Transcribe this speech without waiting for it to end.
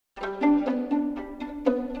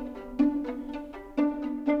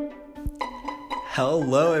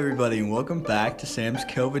Hello, everybody, and welcome back to Sam's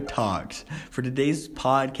COVID Talks. For today's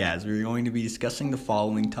podcast, we're going to be discussing the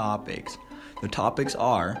following topics. The topics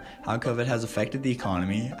are how COVID has affected the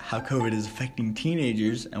economy, how COVID is affecting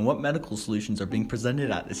teenagers, and what medical solutions are being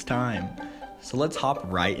presented at this time. So let's hop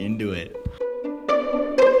right into it.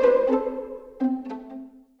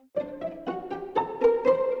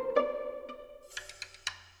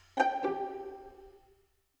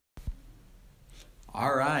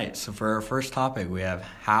 Alright, so for our first topic, we have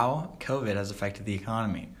how COVID has affected the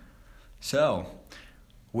economy. So,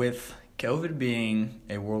 with COVID being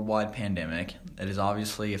a worldwide pandemic, it has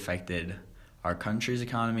obviously affected our country's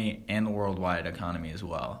economy and the worldwide economy as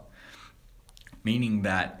well. Meaning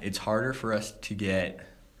that it's harder for us to get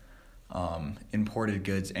imported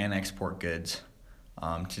goods and export goods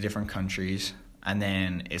to different countries, and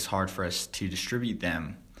then it's hard for us to distribute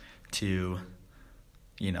them to,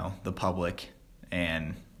 the public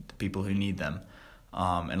and the people who need them.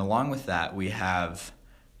 And along with that, we have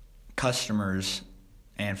customers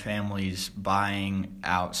and families buying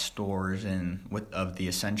out stores of the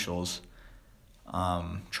essentials,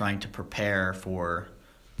 trying to prepare for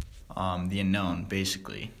the unknown,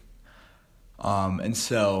 basically. And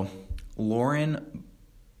so Lauren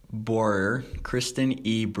Borer, Kristen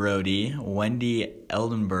E. Brody, Wendy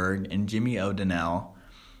Eldenberg, and Jimmy O'Donnell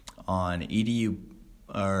on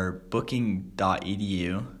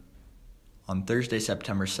booking.edu on Thursday,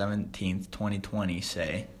 September 17th, 2020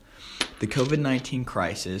 say, the COVID-19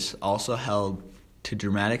 crisis also held to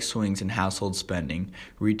dramatic swings in household spending.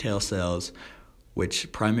 Retail sales,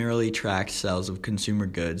 which primarily tracks sales of consumer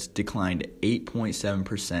goods, declined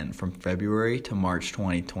 8.7% from February to March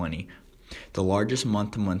 2020, the largest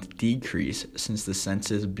month-to-month decrease since the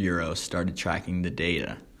Census Bureau started tracking the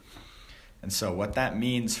data. And so what that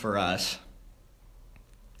means for us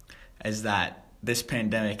is that this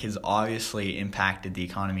pandemic has obviously impacted the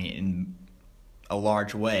economy in a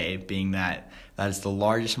large way, being that is the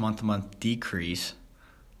largest month-to-month decrease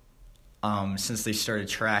since they started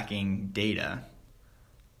tracking data.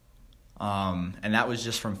 And that was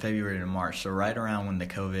just from February to March, so right around when the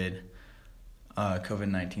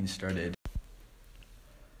COVID-19 started.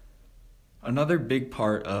 Another big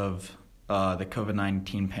part of the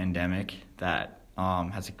COVID-19 pandemic that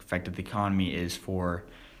has affected the economy is for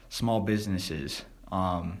small businesses,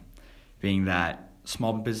 being that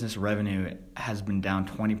small business revenue has been down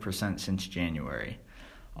 20% since January.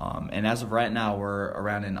 And as of right now, we're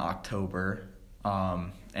around in October,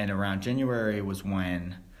 and around January was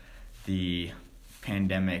when the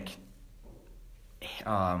pandemic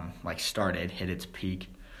hit its peak,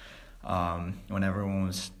 when everyone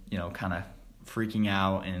was, kind of freaking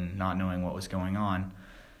out and not knowing what was going on.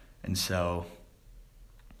 And so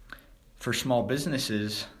for small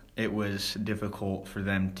businesses, it was difficult for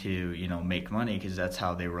them to, make money, because that's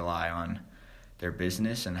how they rely on their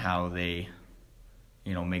business and how they,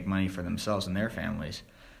 make money for themselves and their families.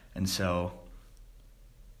 And so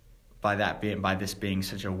by this being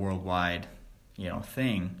such a worldwide,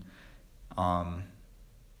 thing, not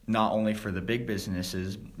only for the big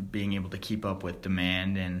businesses being able to keep up with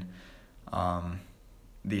demand and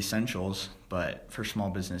the essentials, but for small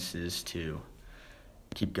businesses to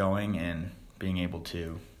keep going and being able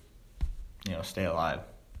to stay alive.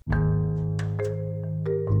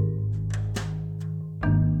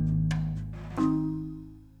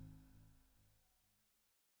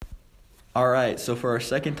 All right, so for our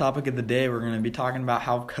second topic of the day, we're going to be talking about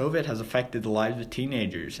how COVID has affected the lives of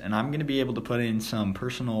teenagers. And I'm going to be able to put in some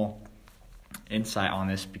personal insight on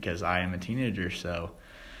this because I am a teenager, so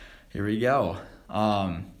here we go.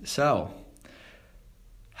 So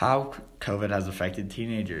how COVID has affected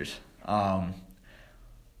teenagers.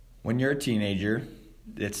 When you're a teenager,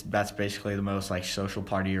 that's basically the most social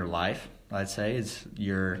part of your life, I'd say. Is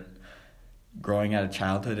you're growing out of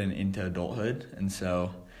childhood and into adulthood, and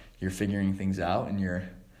so you're figuring things out and you're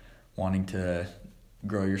wanting to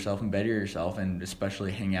grow yourself and better yourself, and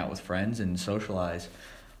especially hang out with friends and socialize.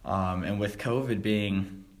 And with COVID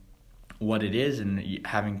being what it is and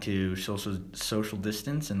having to social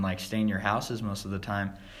distance and stay in your houses most of the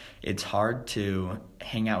time, it's hard to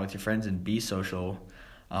hang out with your friends and be social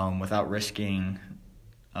without risking,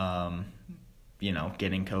 getting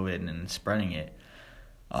COVID and spreading it.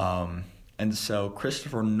 And so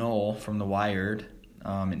Christopher Knoll from The Wired,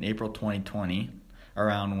 in April 2020,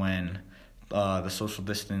 around when the social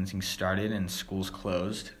distancing started and schools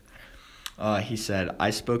closed, he said,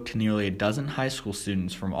 I spoke to nearly a dozen high school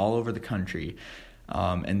students from all over the country,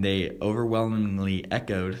 and they overwhelmingly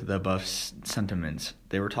echoed the above sentiments.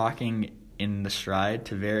 They were talking in the stride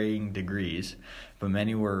to varying degrees, but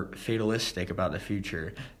many were fatalistic about the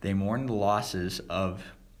future. They mourned the losses of,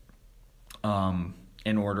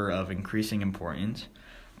 in order of increasing importance,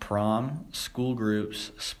 prom, school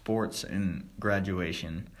groups, sports, and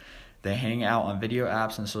graduation. They hang out on video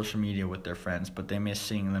apps and social media with their friends, but they miss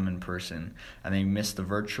seeing them in person, and they miss the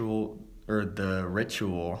ritual of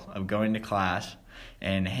going to class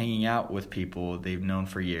and hanging out with people they've known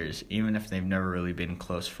for years, even if they've never really been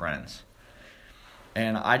close friends.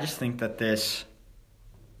 And I just think that this,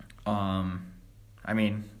 if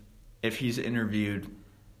he's interviewed,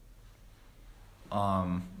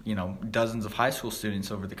 dozens of high school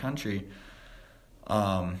students over the country,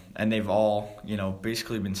 and they've all,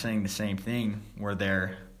 basically been saying the same thing, where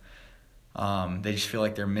they just feel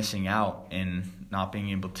like they're missing out in not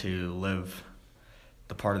being able to live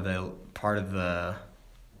the part of the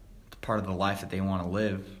life that they want to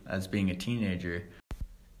live as being a teenager.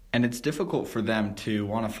 And it's difficult for them to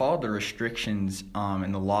want to follow the restrictions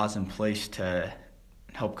and the laws in place to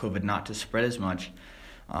help COVID not to spread as much,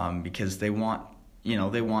 because they want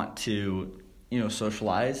to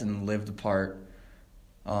socialize and live the part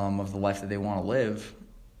of the life that they want to live,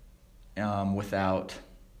 without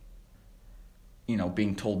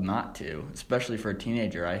being told not to. Especially for a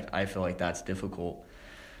teenager, I feel like that's difficult.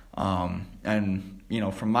 And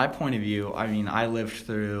from my point of view, I lived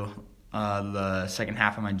through the second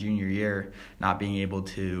half of my junior year not being able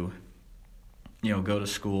to go to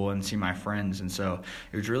school and see my friends, and so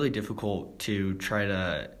it was really difficult to try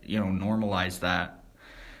to normalize that.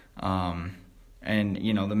 And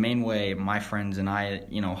the main way my friends and I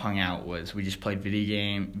hung out was we just played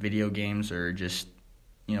video games, or just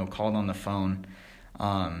called on the phone.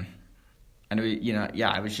 And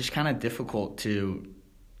it was just kind of difficult to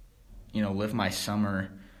live my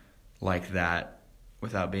summer like that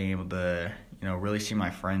without being able to really see my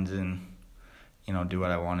friends and do what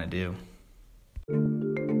I want to do.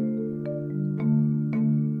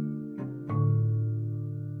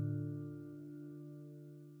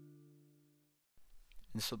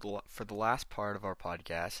 And so for the last part of our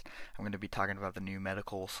podcast, I'm going to be talking about the new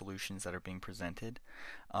medical solutions that are being presented.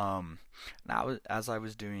 Now, as I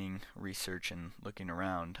was doing research and looking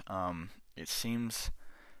around, it seems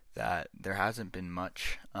that there hasn't been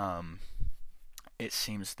much. It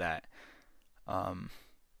seems that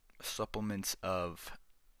supplements of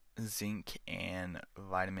zinc and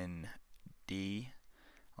vitamin D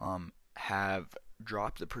have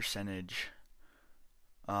dropped the percentage,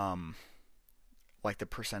 like the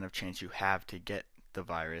percent of chance you have to get the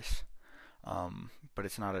virus, but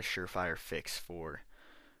it's not a surefire fix for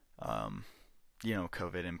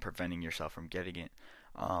COVID and preventing yourself from getting it.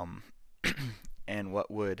 And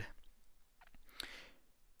what would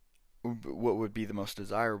be the most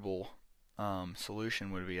desirable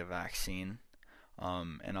solution would be a vaccine,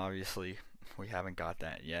 and obviously we haven't got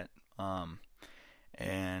that yet.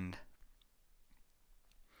 And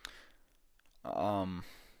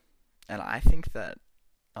I think that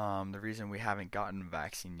the reason we haven't gotten a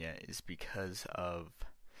vaccine yet is because of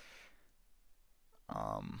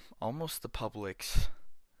almost the public's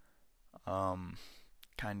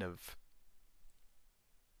kind of,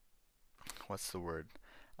 what's the word?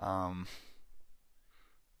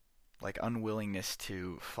 Like unwillingness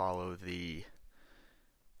to follow the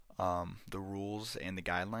rules and the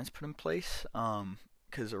guidelines put in place.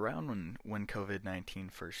 Because around when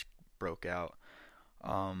COVID-19 first broke out,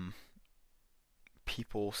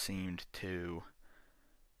 people seemed to,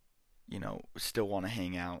 still want to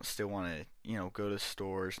hang out, still want to, go to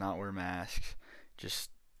stores, not wear masks, just,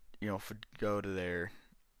 go to their,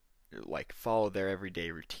 follow their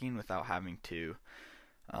everyday routine without having to,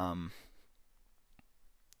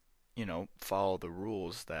 follow the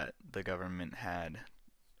rules that the government had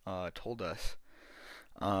told us.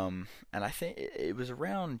 And I think it was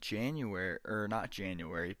around January, or not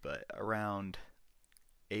January, but around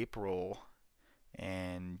April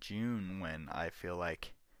and June when I feel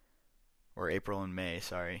like, or April and May,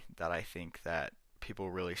 sorry, that I think that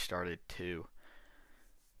people really started to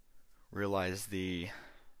realize the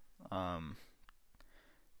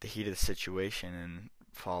heat of the situation and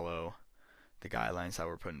follow the guidelines that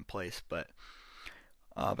were put in place. But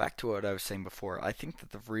back to what I was saying before, I think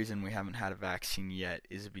that the reason we haven't had a vaccine yet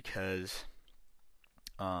is because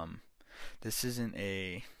this isn't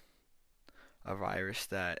a virus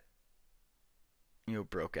that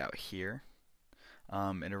broke out here.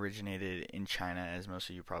 It originated in China, as most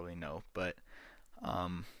of you probably know, but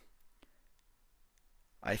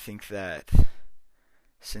I think that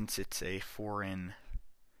since it's a foreign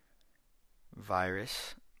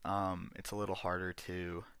virus, it's a little harder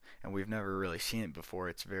to, and we've never really seen it before.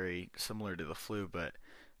 It's very similar to the flu, but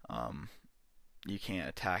you can't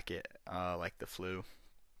attack it like the flu.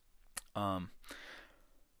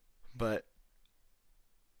 But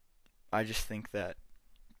I just think that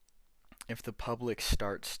if the public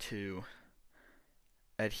starts to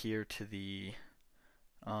adhere to the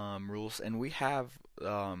rules, and we have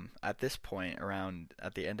at this point around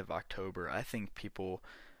at the end of October, I think people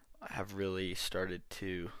have really started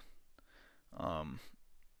to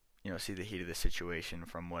see the heat of the situation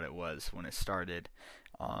from what it was when it started,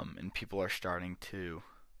 and people are starting to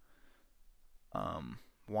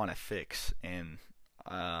want to fix. And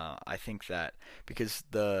I think that because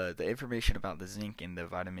the information about the zinc and the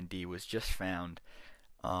vitamin D was just found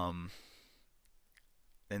in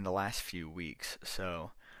the last few weeks,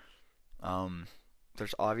 so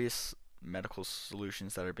there's obvious medical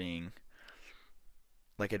solutions that are being,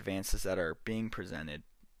 like, advances that are being presented,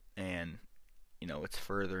 and it's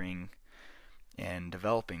furthering and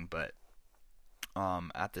developing, but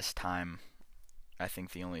at this time I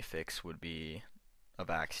think the only fix would be a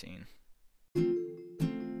vaccine.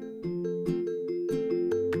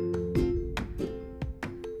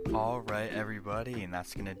 Alright, everybody, and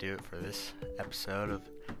that's going to do it for this episode of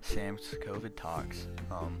Sam's COVID Talks.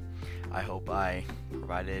 I hope I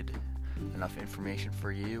provided enough information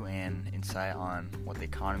for you and insight on what the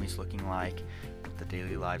economy is looking like, what the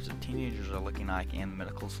daily lives of teenagers are looking like, and the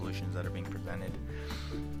medical solutions that are being presented.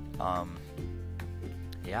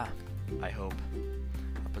 I hope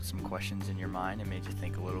I put some questions in your mind and made you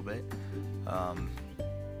think a little bit.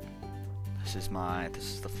 This is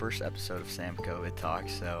the first episode of Sam COVID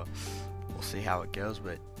Talks, so we'll see how it goes.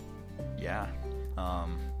 But yeah,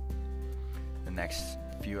 the next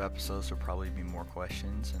few episodes will probably be more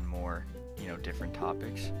questions and more, different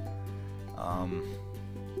topics.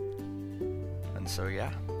 And so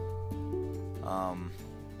yeah,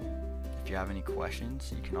 if you have any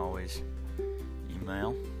questions, you can always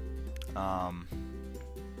email,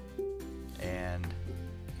 and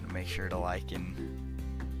make sure to like and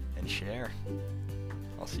share.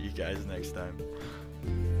 I'll see you guys next time.